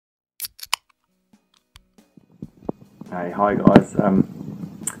Hey, hi guys.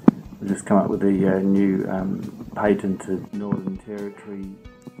 We've just come up with the new patented Northern Territory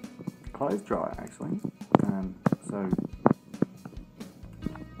clothes dryer, actually. So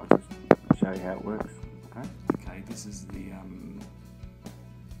I'll just show you how it works. Okay, this is the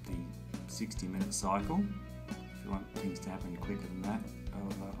 60-minute cycle. If you want things to happen quicker than that,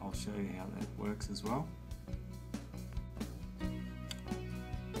 I'll show you how that works as well.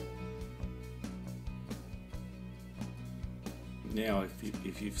 Now,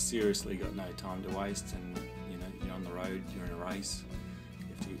 if you've seriously got no time to waste and you're on the road, you're in a race, you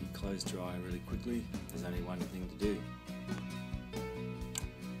have to get your clothes dry really quickly, there's only one thing to do.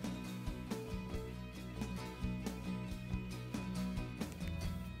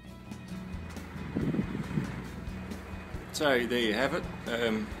 So there you have it.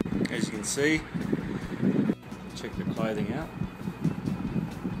 As you can see, check the clothing out.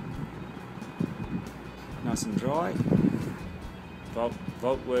 Nice and dry.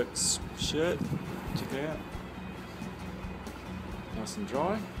 Voltworks shirt, check it out. Nice and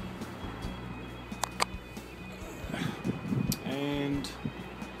dry. And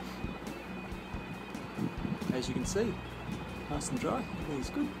as you can see, nice and dry, everything's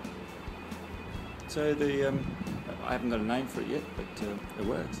good. So I haven't got a name for it yet, but it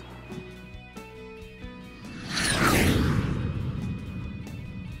works.